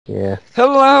Yeah.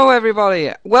 Hello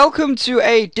everybody, welcome to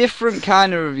a different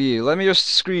kind of review. Let me just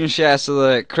screen share so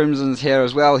that Crimson's here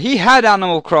as well. He had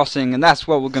Animal Crossing and that's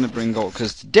what we're going to bring up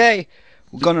because today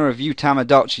we're going to review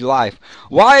Tamadochi Life.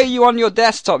 Why are you on your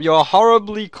desktop? Your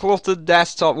horribly cluttered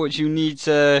desktop which you need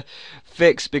to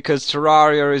fix because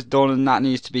Terraria is done and that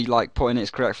needs to be like put in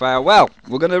its correct file. Well,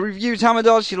 we're going to review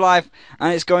Tamadochi Life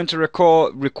and it's going to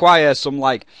require some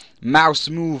like mouse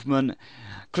movement.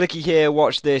 Clicky here,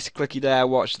 watch this, clicky there,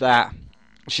 watch that.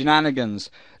 Shenanigans.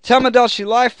 Tamadochi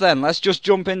Life then, let's just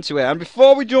jump into it. And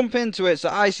before we jump into it, so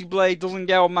Icy Blade doesn't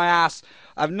get on my ass,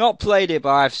 I've not played it, but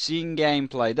I've seen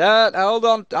gameplay. There, hold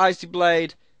on, Icy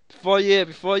Blade. Before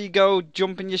you go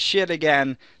jumping your shit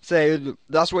again, say,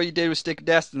 that's what you did with Stick of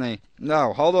Destiny.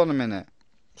 No, hold on a minute.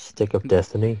 Stick of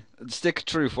Destiny. Stick of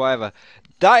Truth, whatever.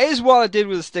 That is what I did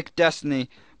with the Stick of Destiny,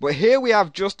 but here we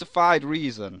have justified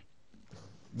reason.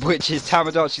 Which is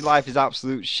Tamadochi Life is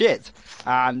absolute shit,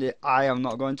 and I am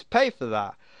not going to pay for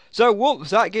that. So,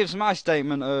 whoops, that gives my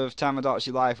statement of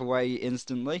Tamadochi Life away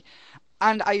instantly.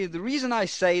 And the reason I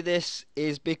say this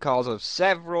is because of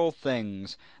several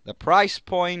things. The price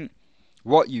point,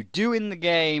 what you do in the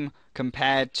game,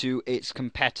 compared to its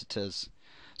competitors.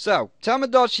 So,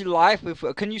 Tamadochi Life,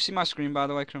 can you see my screen by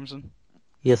the way, Crimson?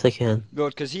 Yes, I can. Good,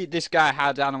 because this guy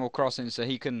had Animal Crossing, so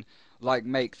he can like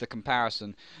make the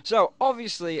comparison. So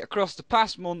obviously, across the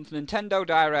past month, Nintendo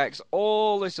Directs,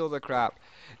 all this other crap,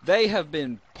 they have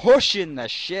been pushing the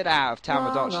shit out of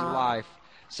Tamadochi Life,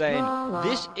 saying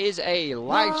this is a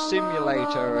life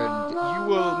simulator, and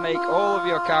you will make all of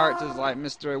your characters like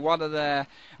Mr. Iwata there,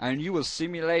 and you will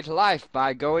simulate life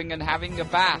by going and having a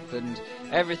bath and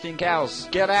everything else.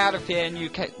 Get out of here,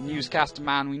 newscaster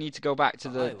man. We need to go back to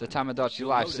the Tamadochi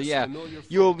Life. So yeah,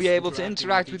 you'll be able to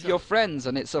interact with your friends,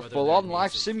 and it's a full-on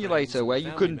life simulator where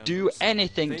you can do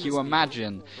anything you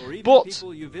imagine. But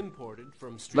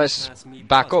let's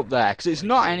back up there, because it's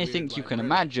not anything you can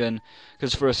imagine,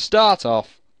 because for a start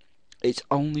off, it's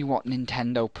only what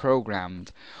Nintendo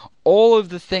programmed. All of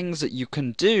the things that you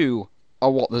can do are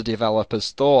what the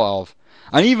developers thought of.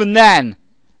 And even then,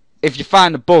 if you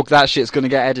find a bug, that shit's going to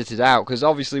get edited out. Because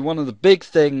obviously one of the big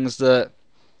things that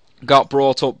got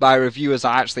brought up by reviewers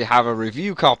that actually have a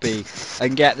review copy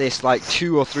and get this like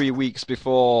 2 or 3 weeks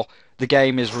before the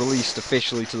game is released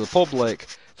officially to the public,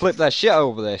 flip their shit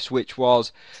over this, which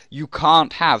was you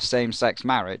can't have same-sex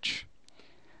marriage.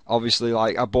 Obviously,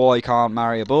 like, a boy can't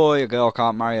marry a boy, a girl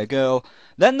can't marry a girl.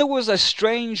 Then there was a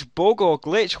strange bug or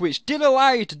glitch which did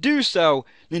allow you to do so.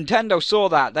 Nintendo saw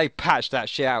that, they patched that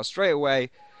shit out straight away.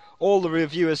 All the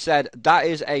reviewers said, that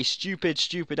is a stupid,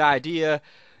 stupid idea.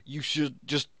 You should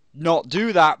just not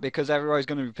do that because everybody's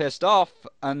going to be pissed off.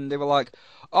 And they were like,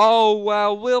 oh,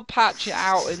 well, we'll patch it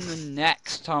out in the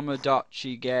next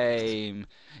Tamadochi game.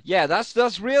 Yeah,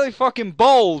 that's really fucking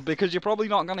bold, because you're probably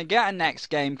not going to get a next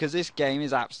game, because this game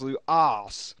is absolute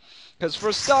arse. Because for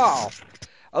a start,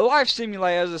 a life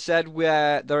simulator, as I said,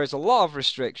 where there is a lot of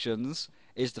restrictions,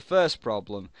 is the first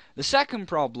problem. The second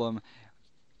problem,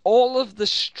 all of the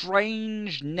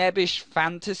strange, nebbish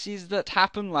fantasies that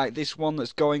happen, like this one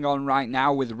that's going on right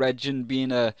now with Regin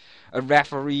being a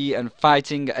referee and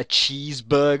fighting a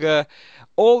cheeseburger,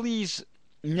 all these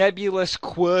nebulous,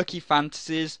 quirky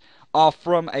fantasies are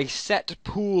from a set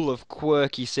pool of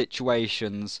quirky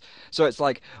situations. So it's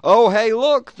like, oh hey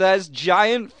look, there's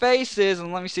giant faces,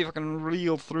 and let me see if I can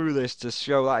reel through this to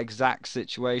show that exact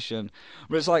situation.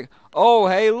 But it's like, oh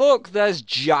hey look, there's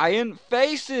giant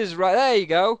faces, right there you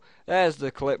go. There's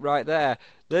the clip right there.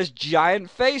 There's giant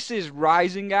faces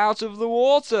rising out of the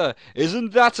water.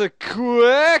 Isn't that a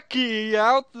quirky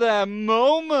out there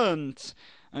moment?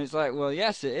 And it's like, well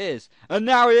yes it is. And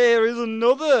now here is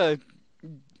another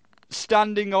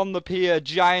standing on the pier,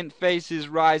 giant faces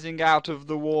rising out of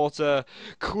the water,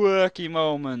 quirky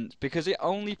moment, because it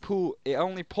only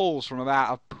pulls from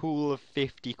about a pool of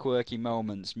 50 quirky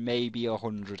moments, maybe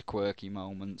 100 quirky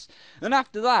moments, and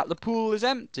after that the pool is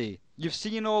empty. You've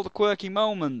seen all the quirky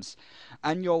moments,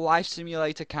 and your life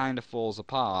simulator kind of falls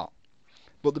apart.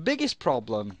 But the biggest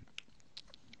problem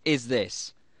is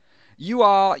this. You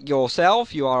are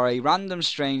yourself, you are a random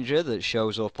stranger that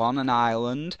shows up on an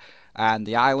island, and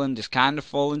the island is kind of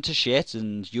falling to shit,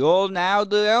 and you're now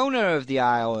the owner of the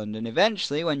island, and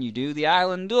eventually when you do the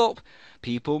island up,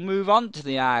 people move on to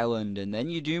the island, and then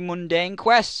you do mundane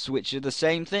quests, which are the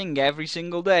same thing every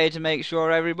single day to make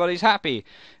sure everybody's happy.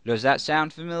 Does that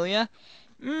sound familiar?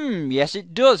 Yes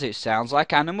it does, it sounds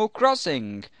like Animal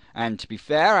Crossing. And to be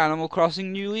fair, Animal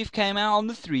Crossing New Leaf came out on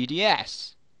the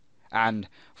 3DS. And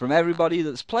from everybody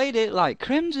that's played it, like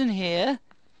Crimson here,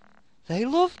 they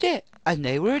loved it, and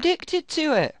they were addicted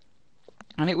to it.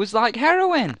 And it was like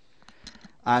heroin.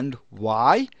 And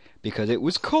why? Because it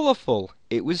was colourful,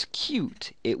 it was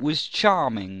cute, it was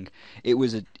charming, it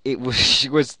was it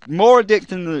was more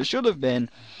addicting than it should have been,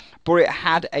 but it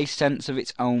had a sense of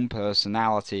its own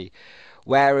personality.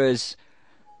 Whereas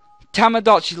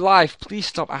Tamadochi Life, please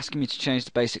stop asking me to change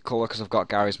the basic colour because I've got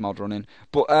Gary's mod running.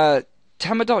 But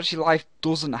Tamadochi Life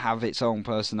doesn't have its own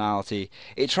personality.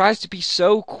 It tries to be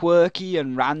so quirky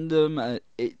and random,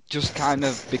 it just kind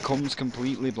of becomes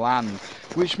completely bland.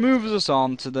 Which moves us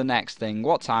on to the next thing.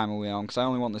 What time are we on? Because I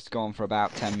only want this to go on for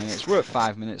about 10 minutes. We're at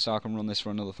 5 minutes, so I can run this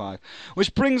for another 5.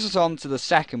 Which brings us on to the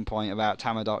second point about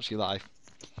Tamadochi Life.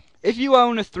 If you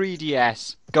own a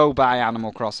 3DS, go buy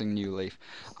Animal Crossing New Leaf.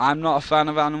 I'm not a fan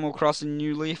of Animal Crossing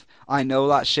New Leaf. I know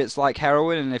that shit's like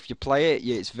heroin, and if you play it,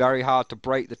 it's very hard to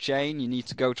break the chain. You need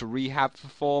to go to rehab for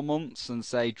 4 months and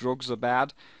say drugs are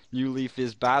bad, New Leaf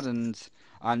is bad, and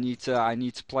I need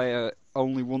to play it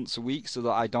only once a week so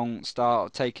that I don't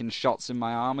start taking shots in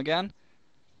my arm again.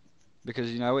 Because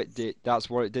that's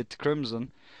what it did to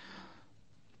Crimson.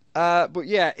 But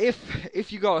yeah,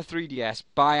 if you got a 3DS,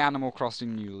 buy Animal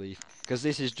Crossing New Leaf, because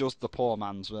this is just the poor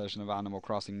man's version of Animal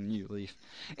Crossing New Leaf.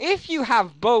 If you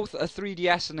have both a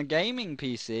 3DS and a gaming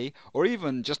PC, or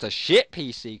even just a shit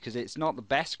PC, because it's not the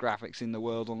best graphics in the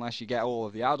world unless you get all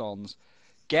of the add-ons,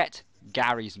 get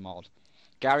Gary's mod.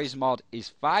 Gary's mod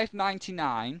is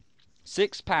 £5.99,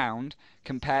 £6,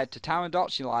 compared to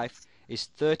Tamadochi Life is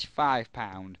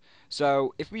 £35.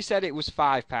 So if we said it was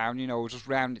 £5, we'll just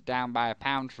round it down by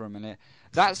 £1 for a minute.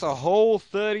 That's a whole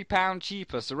 £30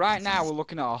 cheaper. So right now we're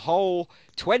looking at a whole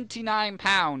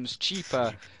 £29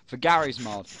 cheaper for Gary's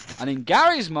mod. And in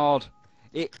Gary's mod,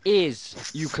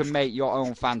 you can make your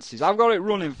own fantasies. I've got it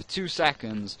running for 2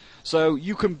 seconds, so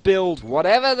you can build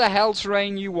whatever the hell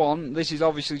terrain you want. This is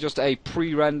obviously just a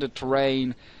pre-rendered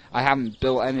terrain. I haven't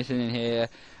built anything in here.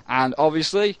 And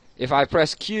obviously, if I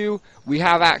press Q, we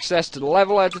have access to the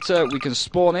level editor. We can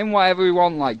spawn in whatever we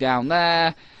want, like down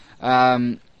there.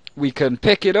 We can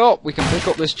pick it up. We can pick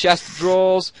up this chest of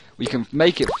drawers. We can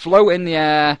make it float in the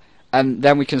air. And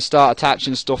then we can start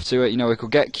attaching stuff to it. We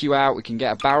could get Q out. We can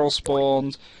get a barrel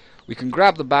spawned. We can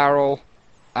grab the barrel.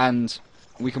 And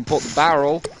we can put the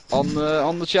barrel on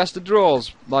the chest of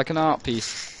drawers, like an art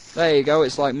piece. There you go.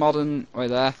 It's like modern... Right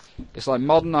there. It's like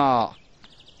modern art.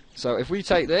 So if we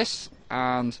take this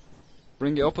and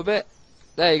bring it up a bit,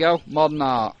 there you go, modern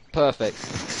art, perfect.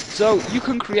 So you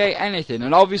can create anything,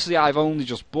 and obviously I've only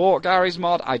just bought Gary's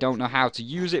mod, I don't know how to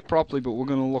use it properly, but we're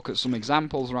going to look at some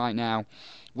examples right now,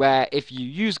 where if you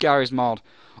use Gary's mod,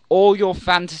 all your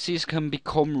fantasies can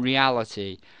become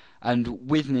reality. And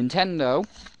with Nintendo,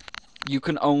 you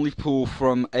can only pull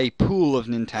from a pool of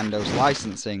Nintendo's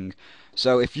licensing.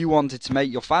 So if you wanted to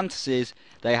make your fantasies,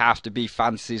 they have to be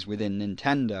fantasies within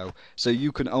Nintendo. So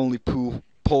you can only pull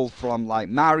from like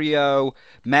Mario,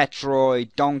 Metroid,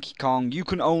 Donkey Kong. You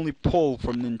can only pull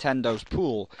from Nintendo's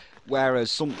pool. Whereas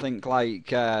something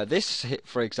like this,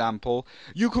 for example,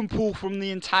 you can pull from the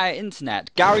entire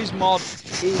internet. Gary's mod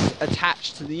is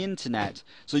attached to the internet,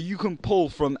 so you can pull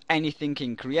from anything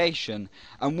in creation.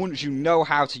 And once you know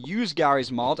how to use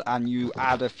Gary's mod, and you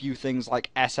add a few things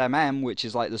like SMM, which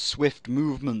is like the Swift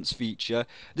Movements feature,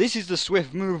 this is the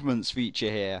Swift Movements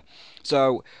feature here.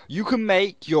 So you can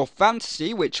make your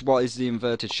fantasy, which what is the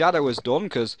Inverted Shadow has done,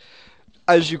 because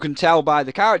as you can tell by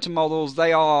the character models,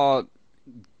 they are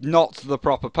not the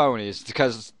proper ponies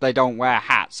because they don't wear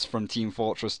hats from Team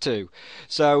Fortress 2.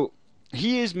 So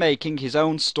he is making his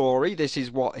own story. This is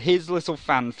what his little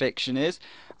fan fiction is.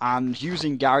 And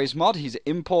using Gary's mod, he's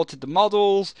imported the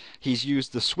models. He's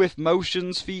used the Swift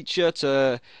Motions feature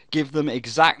to give them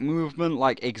exact movement,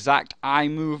 like exact eye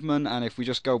movement. And if we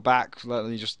just go back, let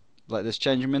me just let this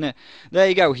change a minute. There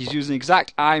you go, he's using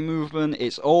exact eye movement,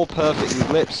 it's all perfectly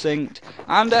lip synced,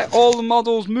 and all the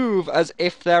models move as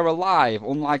if they're alive,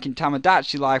 unlike in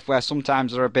Tamadochi Life where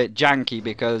sometimes they're a bit janky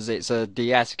because it's a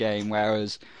DS game,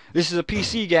 whereas this is a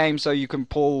PC game, so you can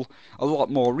pull a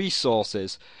lot more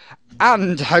resources.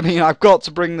 And I mean, I've got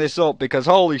to bring this up because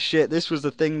holy shit, this was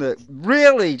the thing that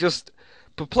really just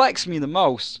perplexed me the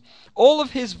most. All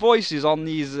of his voices on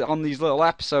these little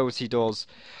episodes he does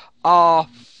are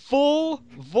full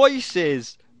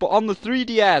voices, but on the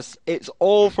 3DS, it's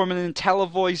all from an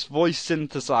IntelliVoice voice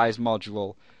synthesize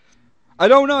module. I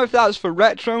don't know if that's for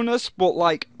retroness, but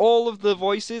like all of the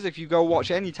voices, if you go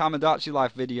watch any Tamadochi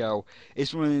Life video,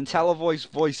 it's from an IntelliVoice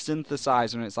voice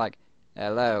synthesizer, and it's like,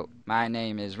 "Hello, my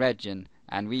name is Regin,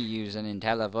 and we use an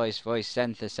IntelliVoice voice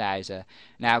synthesizer.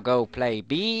 Now go play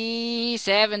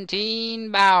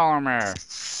B-17 Bomber."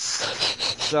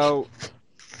 So,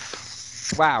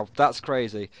 wow, that's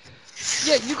crazy.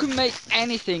 Yeah, you can make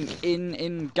anything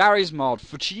in Gary's mod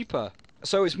for cheaper.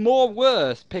 So it's more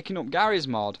worth picking up Gary's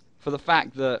mod for the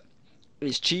fact that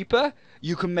it's cheaper.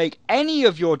 You can make any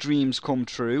of your dreams come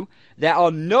true. There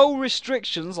are no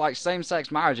restrictions like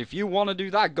same-sex marriage. If you want to do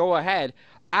that, go ahead.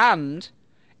 And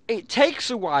it takes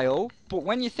a while, but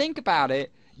when you think about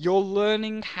it, you're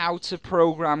learning how to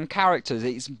program characters.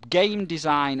 It's game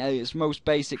design at its most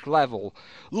basic level.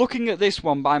 Looking at this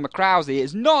one by McCrousey,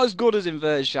 it's not as good as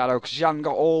Inverted Shadow because she hasn't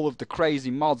got all of the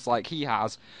crazy mods like he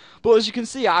has. But as you can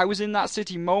see, I was in that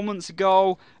city moments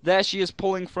ago. There she is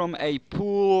pulling from a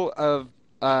pool of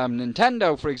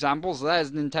Nintendo, for example. So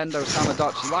there's Nintendo's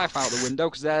Tamadochi Life out the window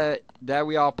because there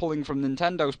we are pulling from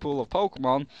Nintendo's pool of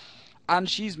Pokemon. And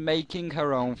she's making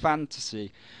her own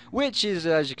fantasy, which is,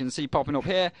 as you can see popping up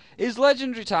here, is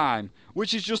Legendary Time,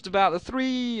 which is just about the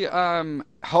 3 Hoenn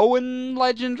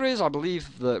legendaries. I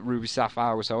believe that Ruby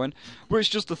Sapphire was Hoenn, but it's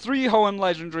just the 3 Hoenn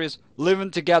legendaries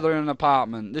living together in an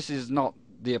apartment. This is not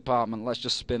the apartment. Let's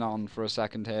just spin on for a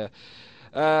second here.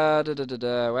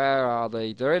 Where are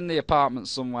they? They're in the apartment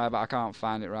somewhere, but I can't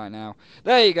find it right now.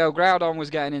 There you go. Groudon was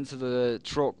getting into the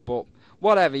truck, but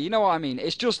whatever, you know what I mean.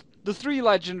 It's just the 3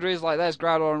 legendaries, like there's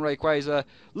Groudon and Rayquaza,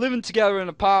 living together in an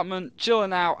apartment,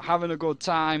 chilling out, having a good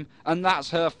time, and that's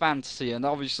her fantasy. And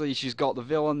obviously she's got the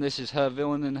villain. This is her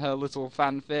villain in her little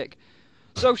fanfic.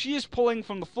 So she is pulling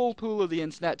from the full pool of the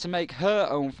internet to make her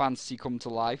own fantasy come to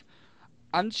life.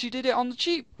 And she did it on the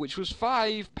cheap, which was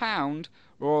 £5,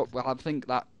 or, well, I think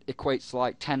that equates to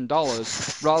like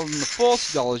 $10, rather than the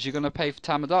 $40 you're going to pay for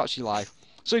Tamadochi Life.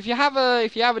 So if you have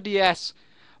a DS,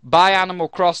 buy Animal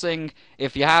Crossing.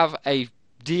 If you have a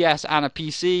DS and a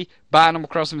PC, buy Animal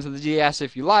Crossing for the DS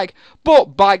if you like,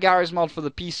 but buy Gary's mod for the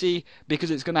PC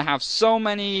because it's going to have so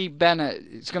many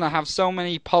it's going to have so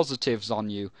many positives on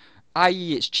you.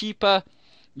 I.e., it's cheaper.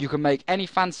 You can make any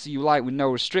fantasy you like with no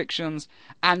restrictions,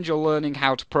 and you're learning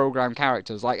how to program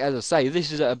characters. Like, as I say, this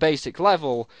is at a basic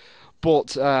level,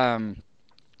 but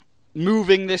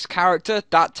moving this character,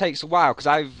 that takes a while, because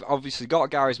I've obviously got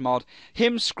Gary's mod.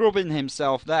 Him scrubbing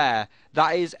himself there,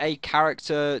 that is a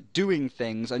character doing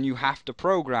things, and you have to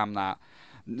program that.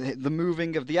 The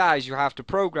moving of the eyes, you have to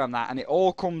program that, and it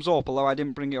all comes up, although I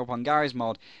didn't bring it up on Gary's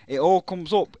mod, it all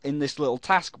comes up in this little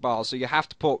taskbar, so you have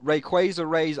to put Rayquaza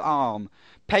raise arm,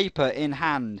 paper in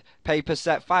hand, paper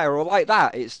set fire, or like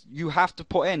that. You have to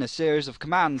put in a series of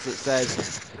commands that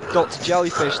says Dr.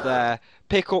 Jellyfish there,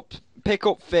 pick up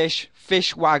fish,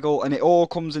 fish waggle, and it all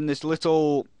comes in this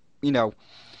little,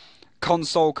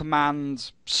 console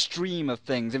commands stream of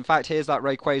things. In fact, here's that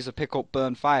Rayquaza pick up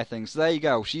burn fire thing. So there you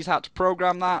go. She's had to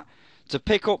program that to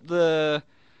pick up the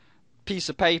piece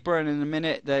of paper, and in a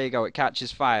minute, there you go, it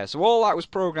catches fire. So all that was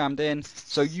programmed in,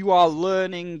 so you are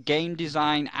learning game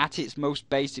design at its most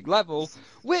basic level,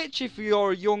 which, if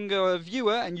you're a younger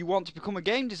viewer and you want to become a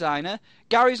game designer,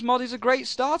 Gary's mod is a great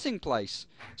starting place.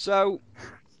 So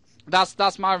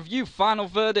that's my review. Final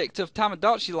verdict of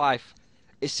Tamadochi Life.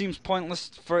 It seems pointless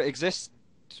to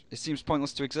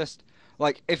exist.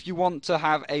 Like, if you want to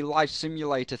have a life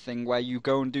simulator thing where you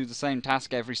go and do the same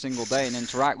task every single day and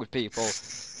interact with people,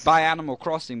 buy Animal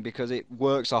Crossing because it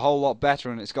works a whole lot better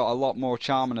and it's got a lot more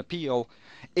charm and appeal.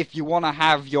 If you want to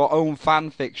have your own fan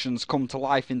fictions come to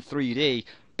life in 3D,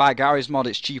 buy Gary's mod,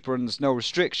 it's cheaper and there's no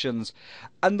restrictions.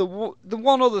 And the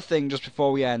one other thing just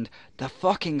before we end, the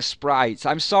fucking sprites.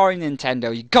 I'm sorry,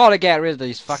 Nintendo, you gotta get rid of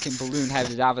these fucking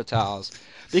balloon-headed avatars.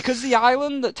 Because the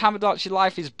island that Tamadochi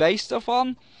Life is based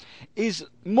upon is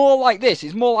more like this.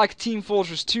 It's more like a Team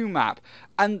Fortress 2 map.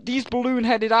 And these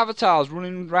balloon-headed avatars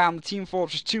running around the Team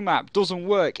Fortress 2 map doesn't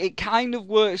work. It kind of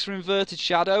works for Inverted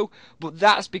Shadow, but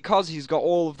that's because he's got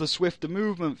all of the swifter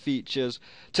movement features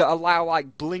to allow,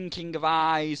 like, blinking of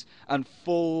eyes and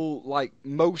full, like,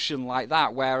 motion like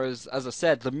that. Whereas, as I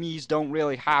said, the Miis don't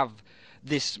really have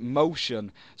this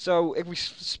motion. So if we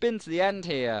spin to the end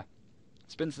here,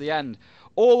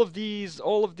 all of these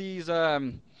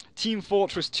Team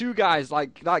Fortress 2 guys,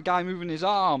 like that guy moving his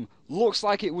arm, looks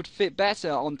like it would fit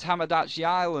better on Tamadochi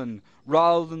Island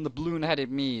rather than the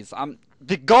balloon-headed Miis.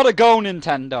 They gotta go,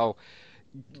 Nintendo.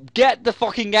 Get the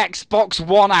fucking Xbox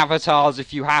One avatars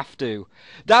if you have to.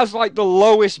 That's like the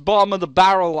lowest bottom of the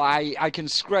barrel I can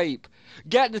scrape.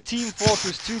 Get the Team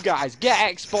Fortress 2 guys.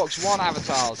 Get Xbox One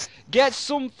avatars. Get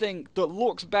something that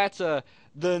looks better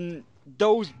than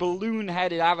those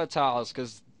balloon-headed avatars,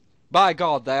 because by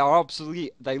God, they are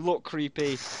obsolete, they look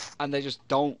creepy, and they just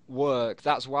don't work.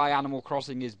 That's why Animal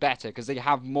Crossing is better, because they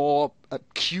have more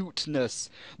cuteness.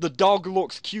 The dog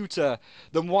looks cuter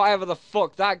than whatever the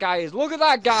fuck that guy is. Look at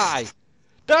that guy!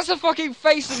 That's a fucking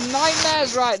face of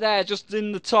nightmares right there, just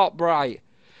in the top right.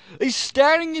 He's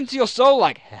staring into your soul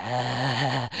like,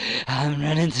 I'm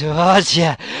running towards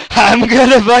you. I'm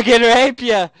gonna fucking rape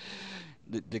you.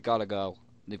 They gotta go.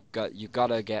 You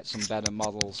gotta get some better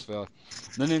models for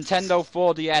the Nintendo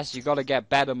 4DS. You gotta get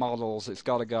better models. It's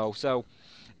gotta go. So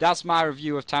that's my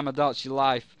review of Tamadochi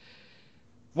Life.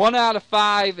 1 out of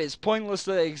 5. It's pointless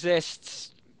that it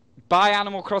exists. Buy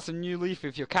Animal Crossing New Leaf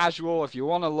if you're casual. If you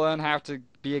want to learn how to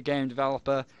be a game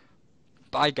developer,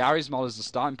 buy Gary's Mod as the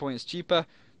starting point. It's cheaper.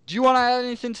 Do you want to add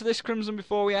anything to this, Crimson,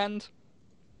 before we end?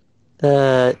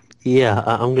 Yeah,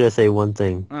 I'm gonna say one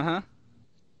thing. Uh-huh.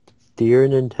 Dear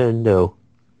Nintendo,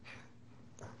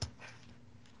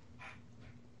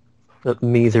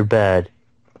 me's are bad.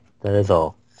 That is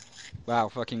all. Wow,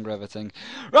 fucking riveting.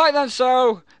 Right then,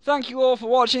 so thank you all for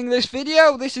watching this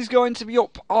video. This is going to be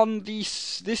up on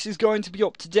this is going to be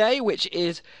up today, which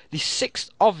is the 6th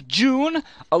of June,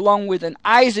 along with an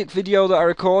Isaac video that I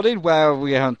recorded where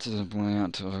we had to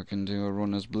fucking do a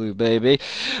Runner's Blue baby.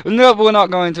 No, but we're not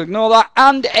going to ignore that.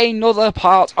 And another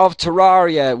part of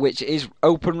Terraria, which is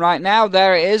open right now.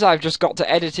 There it is. I've just got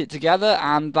to edit it together,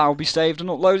 and that'll be saved and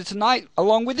uploaded tonight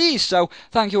along with these. So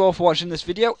thank you all for watching this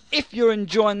video. If you're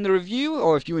enjoying the review,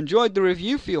 or if you enjoyed the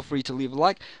review, feel free to leave a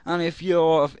like, and if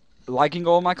you're liking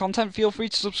all my content, feel free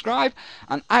to subscribe,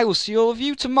 and I will see all of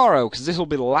you tomorrow, because this will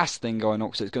be the last thing going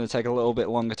up, so it's going to take a little bit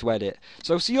longer to edit.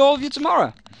 So see all of you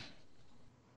tomorrow.